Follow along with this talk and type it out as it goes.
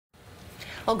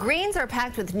Well, greens are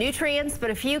packed with nutrients,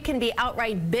 but a few can be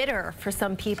outright bitter for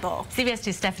some people. CBS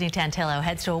 2's Stephanie Tantillo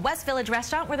heads to a West Village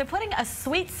restaurant where they're putting a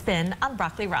sweet spin on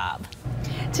broccoli rabe.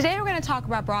 Today we're going to talk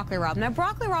about broccoli rabe. Now,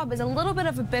 broccoli rabe is a little bit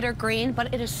of a bitter green,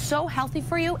 but it is so healthy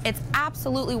for you. It's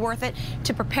absolutely worth it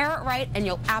to prepare it right, and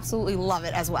you'll absolutely love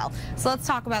it as well. So let's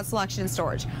talk about selection and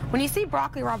storage. When you see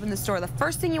broccoli rabe in the store, the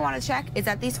first thing you want to check is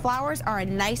that these flowers are a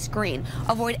nice green.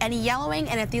 Avoid any yellowing,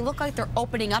 and if they look like they're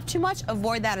opening up too much,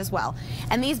 avoid that as well.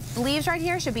 And these leaves right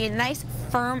here should be a nice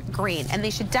firm green, and they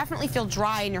should definitely feel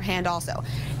dry in your hand also.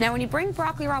 Now, when you bring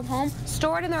broccoli rabe home,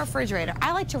 store it in the refrigerator.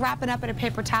 I like to wrap it up in a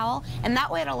paper towel, and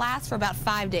that way it'll last for about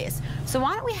 5 days. So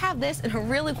why don't we have this in a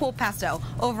really cool pesto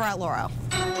over at Louro.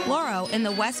 Louro in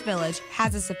the West Village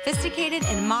has a sophisticated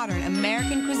and modern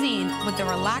American cuisine with a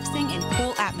relaxing and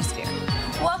cool atmosphere.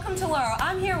 Welcome to Louro.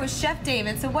 I'm here with Chef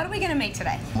David. So what are we going to make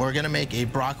today? We're going to make a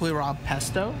broccoli rabe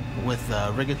pesto with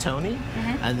rigatoni,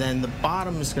 and then the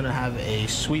bottom is going to have a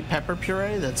sweet pepper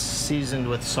puree that's seasoned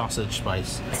with sausage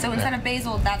spice. So instead of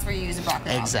basil, that's where you use the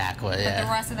broccoli rabe. Exactly, But yeah. the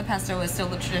rest of the pesto is still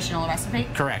the traditional recipe?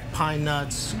 Correct. Pine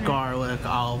nuts, garlic,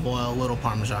 olive oil, little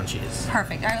Parmesan cheese.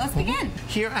 Perfect. All right, let's begin.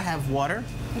 Here I have water.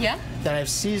 Yeah. That I've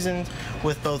seasoned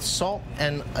with both salt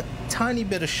and a tiny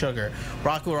bit of sugar.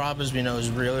 Broccoli rabe, as we know, is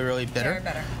really, really bitter. Very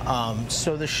bitter.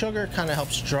 So the sugar kind of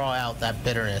helps draw out that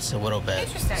bitterness a little bit.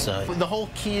 Interesting. So the whole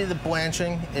key to the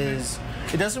blanching is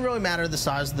it doesn't really matter the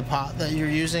size of the pot that you're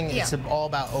using. Yeah. It's all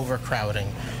about overcrowding.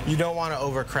 You don't want to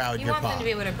overcrowd your pot. You want them to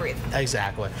be able to breathe.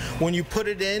 Exactly. When you put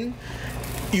it in,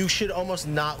 you should almost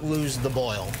not lose the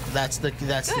boil. That's the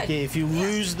key. If you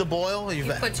lose the boil,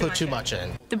 you've put too much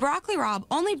in. The broccoli rabe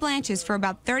only blanches for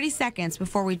about 30 seconds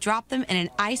before we drop them in an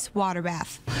ice water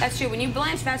bath. That's true. When you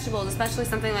blanch vegetables, especially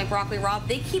something like broccoli rabe,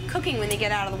 they keep cooking when they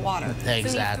get out of the water. Exactly.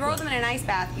 So when you throw them in an ice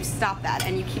bath, you stop that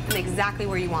and you keep them exactly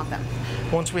where you want them.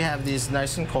 Once we have these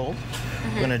nice and cold,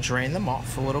 we're going to drain them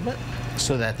off a little bit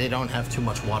so that they don't have too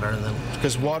much water in them,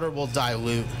 because water will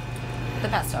dilute the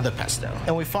pesto.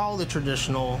 And we follow the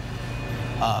traditional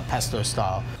pesto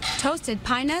style. Toasted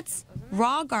pine nuts,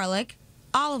 raw garlic,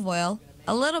 olive oil,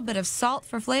 a little bit of salt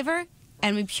for flavor,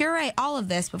 and we puree all of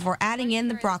this before adding in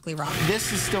the broccoli rabe.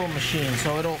 This is still a machine,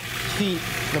 so it'll heat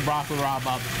the broccoli rabe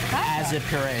up as it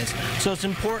purees. So it's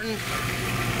important,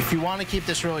 if you want to keep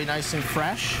this really nice and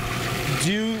fresh,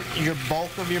 do your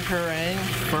bulk of your pureeing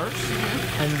first,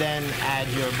 and then add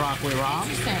your broccoli rabe.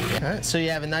 Interesting. All right, so you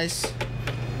have a nice,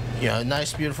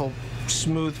 nice, beautiful,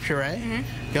 smooth puree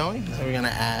going. Then we're going to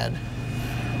add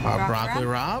our broccoli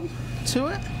rabe to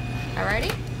it.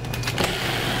 Alrighty.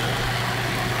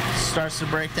 Starts to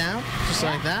break down, just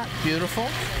like that. Beautiful.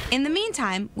 In the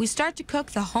meantime, we start to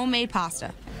cook the homemade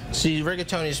pasta. See,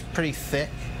 rigatoni is pretty thick,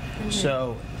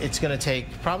 so it's going to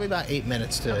take probably about 8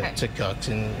 minutes to cook.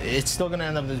 And it's still going to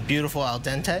end up with beautiful al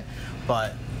dente,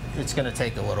 but it's going to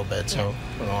take a little bit, so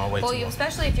we don't want to wait too long.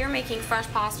 Especially if you're making fresh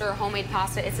pasta or homemade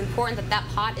pasta, it's important that that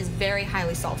pot is very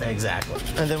highly salted. Exactly.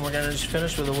 And then we're going to just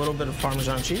finish with a little bit of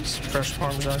Parmesan cheese, fresh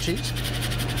Parmesan cheese,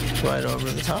 right over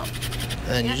the top. And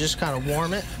then you just kind of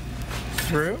warm it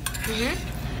through.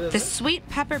 The sweet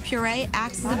pepper puree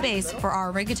acts as a base for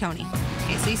our rigatoni.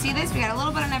 Okay, so you see this? We got a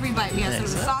little bit on every bite. We have some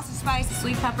of the sausage spice, the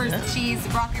sweet peppers, the cheese, the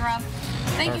broccoli rabe.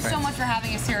 Thank you so much for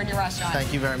having us here in your restaurant.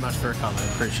 Thank you very much for coming.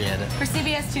 Appreciate it. For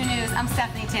CBS 2 News, I'm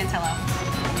Stephanie Tantillo.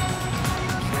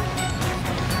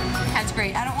 That's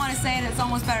great. I don't want to say it. It's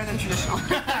almost better than traditional.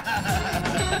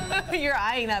 You're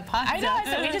eyeing that pasta. I know.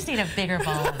 So we just need a bigger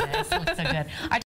bowl of this. It looks so good.